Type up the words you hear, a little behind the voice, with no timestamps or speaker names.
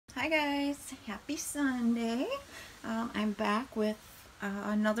Hi guys, happy Sunday. I'm back with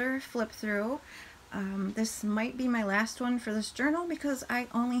another flip through. This might be my last one for this journal because I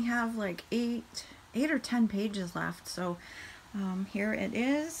only have like eight or 10 pages left. So here it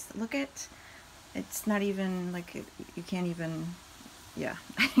is. Look at, it's not even like you can't even, yeah.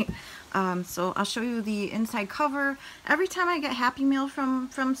 So I'll show you the inside cover. Every time I get Happy Mail from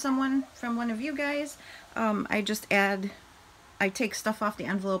someone, from one of you guys, I take stuff off the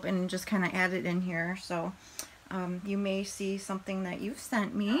envelope and just kind of add it in here. So you may see something that you've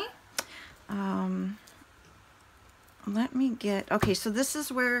sent me. Let me get, okay, so this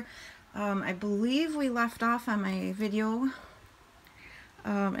is where I believe we left off on my video.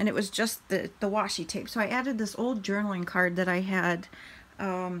 And it was just the washi tape. So I added this old journaling card that I had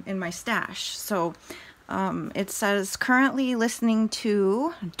in my stash. So it says, currently listening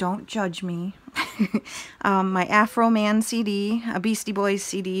to, don't judge me, my Afro Man CD, a Beastie Boys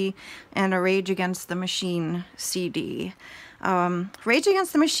CD, and a Rage Against the Machine CD. Rage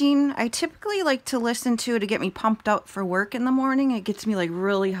Against the Machine, I typically like to listen to get me pumped up for work in the morning. It gets me like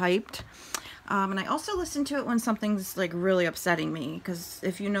really hyped. And I also listen to it when something's like really upsetting me, because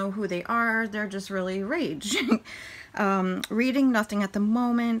if you know who they are, they're just really rage. Reading Nothing at the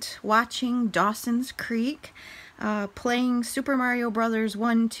Moment, watching Dawson's Creek, playing Super Mario Brothers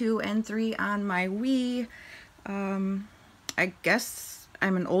 1, 2, and 3 on my Wii. I guess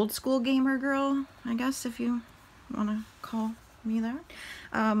I'm an old school gamer girl, I guess, if you want to call me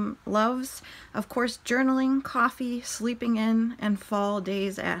that. Loves, of course, journaling, coffee, sleeping in, and fall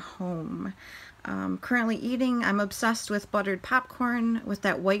days at home. Currently eating, I'm obsessed with buttered popcorn with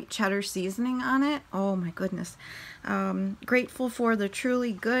that white cheddar seasoning on it. Oh my goodness. Grateful for the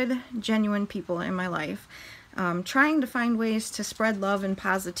truly good, genuine people in my life. Trying to find ways to spread love and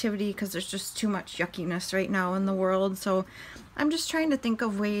positivity because there's just too much yuckiness right now in the world. So I'm just trying to think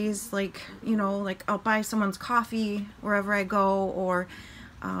of ways, like, you know, like I'll buy someone's coffee wherever I go, or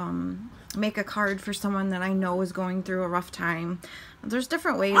make a card for someone that I know is going through a rough time. There's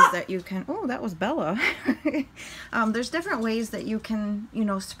different ways that you can, oh, that was Bella. There's different ways that you can, you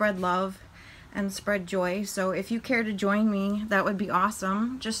know, spread love and spread joy. So if you care to join me, that would be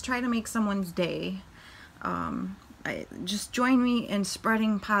awesome. Just try to make someone's day. Just join me in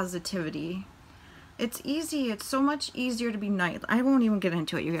spreading positivity. It's easy. It's so much easier to be nice. I won't even get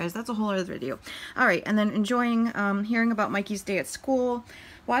into it, you guys. That's a whole other video. All right, and then enjoying hearing about Mikey's day at school,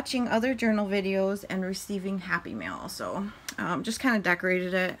 watching other journal videos, and receiving Happy Mail. So just kind of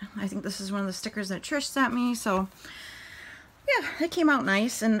decorated it. I think this is one of the stickers that Trish sent me. So yeah, it came out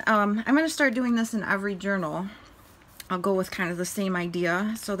nice. And I'm going to start doing this in every journal. I'll go with kind of the same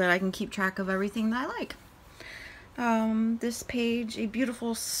idea so that I can keep track of everything that I like. This page, a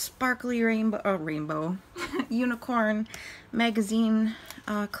beautiful sparkly rainbow unicorn magazine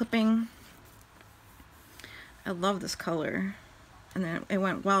clipping. I love this color, and then it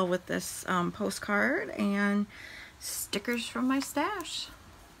went well with this postcard and stickers from my stash.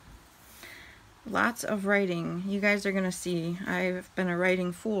 Lots of writing. You guys are gonna see I've been a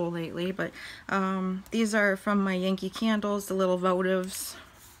writing fool lately, but these are from my Yankee Candles, the little votives.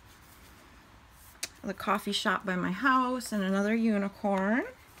 The coffee shop by my house, and another unicorn,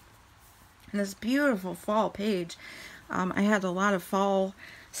 and this beautiful fall page. I had a lot of fall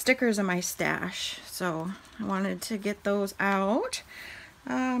stickers in my stash, so I wanted to get those out.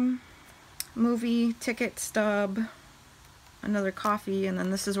 Movie ticket stub, another coffee, and then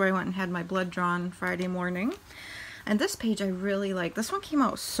this is where I went and had my blood drawn Friday morning. And this page I really like. This one came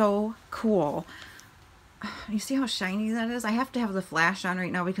out so cool. You see how shiny that is? I have to have the flash on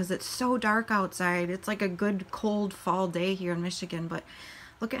right now because it's so dark outside. It's like a good cold fall day here in Michigan, but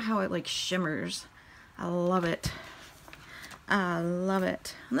look at how it like shimmers. I love it. I love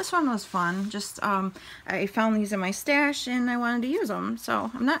it. And this one was fun. Just I found these in my stash and I wanted to use them. So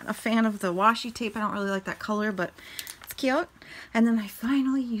I'm not a fan of the washi tape. I don't really like that color, but it's cute. And then I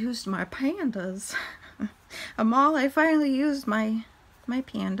finally used my pandas. Amal, I finally used my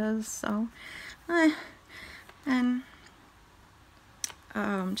pandas. So and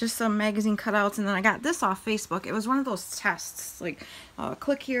just some magazine cutouts, and then I got this off Facebook. It was one of those tests, like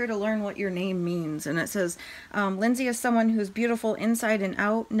click here to learn what your name means, and it says Lindsay is someone who's beautiful inside and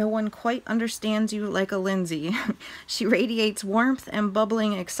out. No one quite understands you like a Lindsay. She radiates warmth and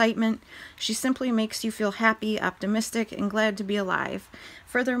bubbling excitement. She simply makes you feel happy, optimistic, and glad to be alive.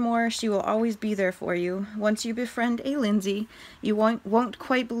 Furthermore, she will always be there for you. Once you befriend a Lindsay, you won't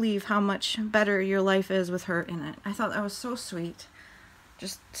quite believe how much better your life is with her in it. I thought that was so sweet.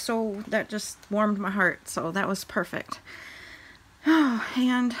 That just warmed my heart, so that was perfect. Oh,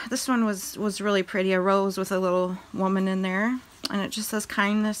 and this one was really pretty. A rose with a little woman in there. and it just says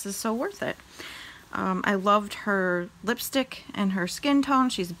kindness is so worth it. I loved her lipstick and her skin tone.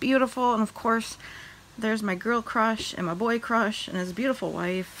 She's beautiful, and of course there's my girl crush and my boy crush and his beautiful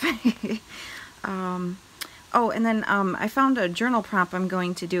wife. Oh, and then I found a journal prompt I'm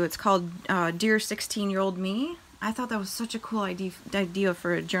going to do. It's called Dear 16-Year-Old Me. I thought that was such a cool idea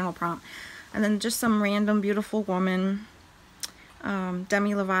for a journal prompt. And then just some random beautiful woman,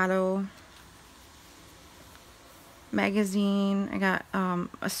 Demi Lovato magazine. I got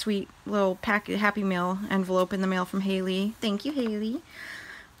a sweet little Happy Meal envelope in the mail from Haley. Thank you, Haley.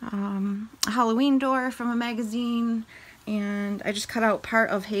 A Halloween door from a magazine, and I just cut out part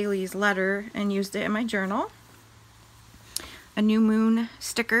of Haley's letter and used it in my journal. A new moon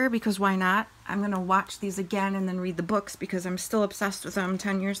sticker, because why not? I'm going to watch these again and then read the books because I'm still obsessed with them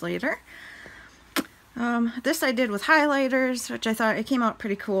 10 years later. This I did with highlighters, which I thought it came out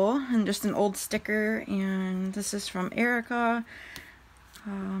pretty cool, and just an old sticker, and this is from Erica.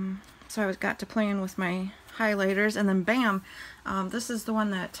 So I got to playing with my highlighters, and then bam, this is the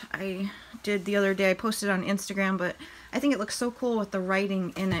one that I did the other day. I posted on Instagram, but I think it looks so cool with the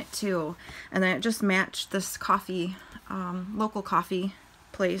writing in it too, and then it just matched this coffee, local coffee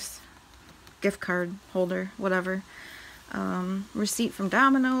place, gift card holder, whatever. Receipt from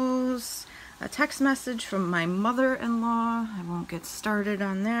Domino's, a text message from my mother-in-law. I won't get started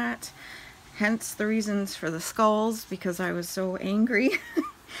on that. Hence the reasons for the skulls, because I was so angry.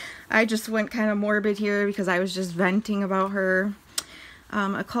 I just went kind of morbid here because I was just venting about her.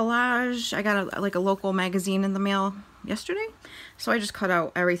 A collage. I got like a local magazine in the mail yesterday, so I just cut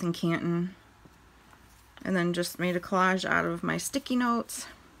out everything Canton and then just made a collage out of my sticky notes.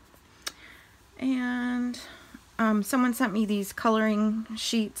 And someone sent me these coloring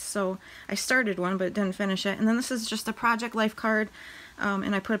sheets, so I started one but didn't finish it. And then this is just a Project Life card,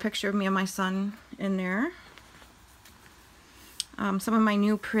 and I put a picture of me and my son in there. Some of my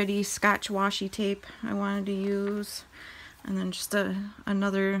new pretty Scotch washi tape I wanted to use, and then just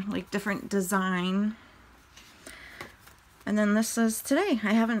another like different design. And then this is today.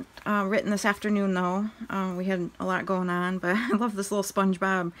 I haven't written this afternoon though. We had a lot going on, but I love this little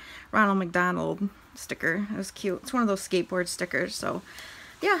SpongeBob Ronald McDonald sticker. It was cute. It's one of those skateboard stickers. So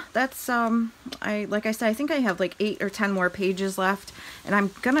yeah, that's like I said, I think I have like 8 or 10 more pages left, and I'm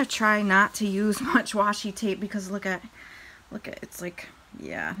gonna try not to use much washi tape because look at it's like,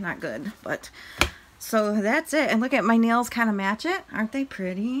 yeah, not good. But so that's it. And look at my nails, kind of match it. Aren't they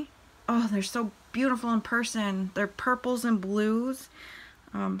pretty? Oh, they're so beautiful in person. They're purples and blues,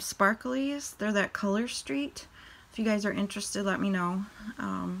 sparklies. They're that Color Street. If you guys are interested, let me know.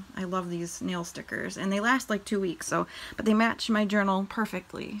 I love these nail stickers, and they last like 2 weeks. So, but they match my journal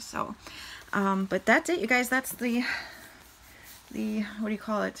perfectly. So, but that's it, you guys. That's the what do you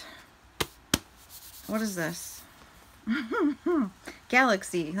call it? What is this?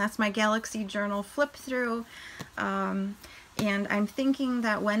 Galaxy. That's my Galaxy journal flip through. And I'm thinking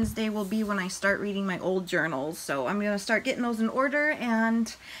that Wednesday will be when I start reading my old journals. So I'm going to start getting those in order,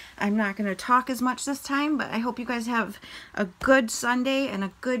 and I'm not going to talk as much this time, but I hope you guys have a good Sunday and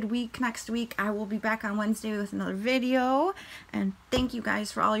a good week next week. I will be back on Wednesday with another video, and thank you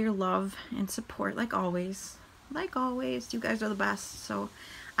guys for all your love and support, like always. Like always, you guys are the best. So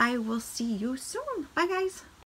I will see you soon. Bye, guys.